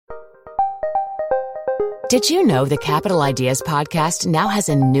Did you know the Capital Ideas podcast now has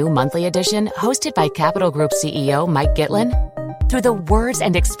a new monthly edition hosted by Capital Group CEO Mike Gitlin? Through the words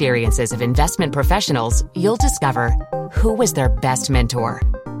and experiences of investment professionals, you'll discover who was their best mentor,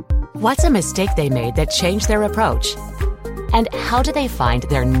 what's a mistake they made that changed their approach, and how do they find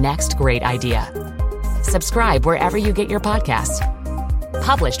their next great idea. Subscribe wherever you get your podcasts.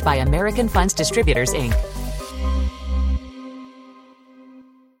 Published by American Funds Distributors, Inc.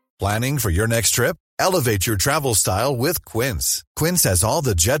 Planning for your next trip? Elevate your travel style with Quince. Quince has all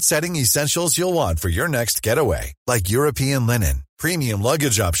the jet-setting essentials you'll want for your next getaway, like European linen, premium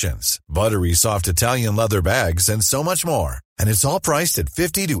luggage options, buttery soft Italian leather bags, and so much more. And it's all priced at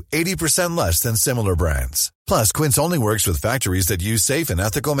 50 to 80% less than similar brands. Plus, Quince only works with factories that use safe and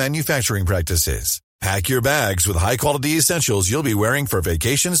ethical manufacturing practices. Pack your bags with high-quality essentials you'll be wearing for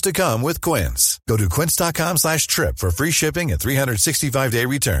vacations to come with Quince. Go to quince.com/trip for free shipping and 365-day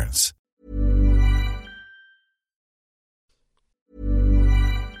returns.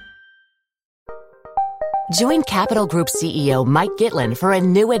 Join Capital Group CEO Mike Gitlin for a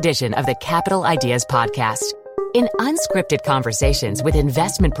new edition of the Capital Ideas podcast. In unscripted conversations with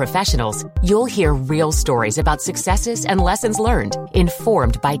investment professionals, you'll hear real stories about successes and lessons learned,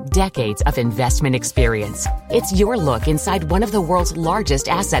 informed by decades of investment experience. It's your look inside one of the world's largest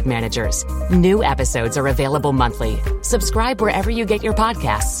asset managers. New episodes are available monthly. Subscribe wherever you get your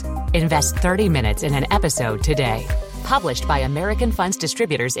podcasts. Invest 30 minutes in an episode today. Published by American Funds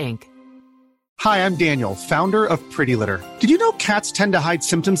Distributors, Inc. Hi, I'm Daniel, founder of Pretty Litter. Did you know cats tend to hide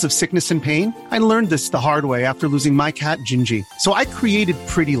symptoms of sickness and pain? I learned this the hard way after losing my cat, Gingy. So I created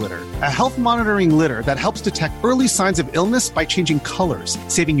Pretty Litter, a health monitoring litter that helps detect early signs of illness by changing colors,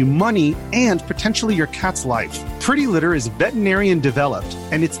 saving you money and potentially your cat's life. Pretty Litter is veterinarian developed,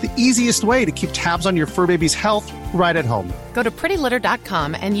 and it's the easiest way to keep tabs on your fur baby's health right at home. Go to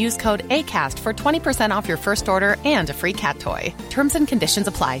prettylitter.com and use code ACAST for 20% off your first order and a free cat toy. Terms and conditions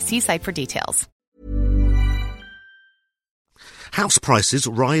apply. See site for details. House prices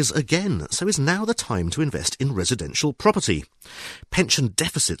rise again, so is now the time to invest in residential property. Pension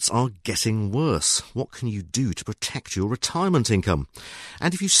deficits are getting worse. What can you do to protect your retirement income?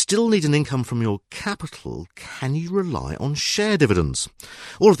 And if you still need an income from your capital, can you rely on share dividends?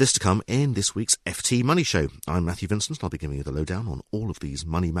 All of this to come in this week's FT Money Show. I'm Matthew Vincent, and I'll be giving you the lowdown on all of these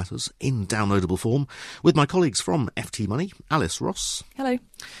money matters in downloadable form with my colleagues from FT Money, Alice Ross. Hello.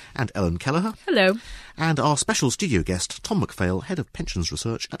 And Ellen Kelleher. Hello. And our special studio guest, Tom McPhail, Head of Pensions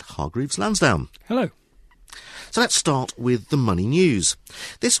Research at Hargreaves Lansdown. Hello. So let's start with the money news.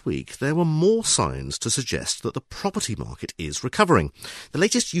 This week, there were more signs to suggest that the property market is recovering. The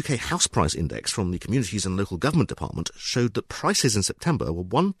latest UK house price index from the Communities and Local Government Department showed that prices in September were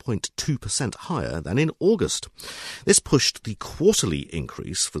 1.2% higher than in August. This pushed the quarterly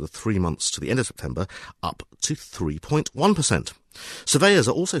increase for the 3 months to the end of September up to 3.1%. Surveyors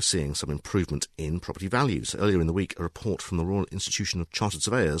are also seeing some improvement in property values. Earlier in the week, a report from the Royal Institution of Chartered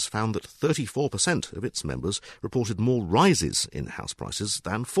Surveyors found that 34% of its members reported more rises in house prices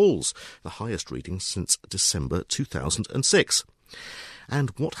than falls, the highest reading since December 2006.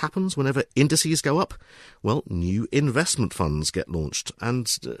 And what happens whenever indices go up? Well, new investment funds get launched.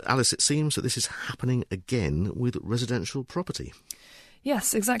 And, Alice, it seems that this is happening again with residential property.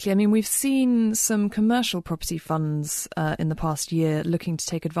 Yes, exactly. I mean, we've seen some commercial property funds in the past year looking to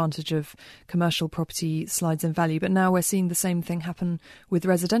take advantage of commercial property slides in value, but now we're seeing the same thing happen with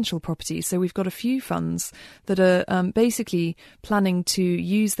residential property. So we've got a few funds that are basically planning to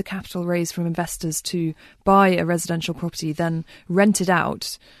use the capital raised from investors to buy a residential property, then rent it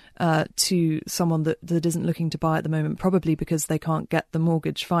out to someone that isn't looking to buy at the moment, probably because they can't get the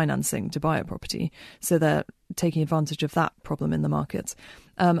mortgage financing to buy a property. So they're taking advantage of that problem in the market.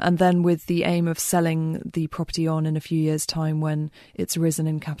 And then with the aim of selling the property on in a few years' time when it's risen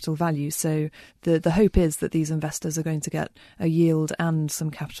in capital value. So the hope is that these investors are going to get a yield and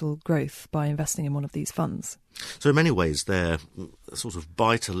some capital growth by investing in one of these funds. So in many ways, they're sort of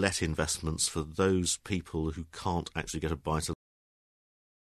buy-to-let investments for those people who can't actually get a buy-to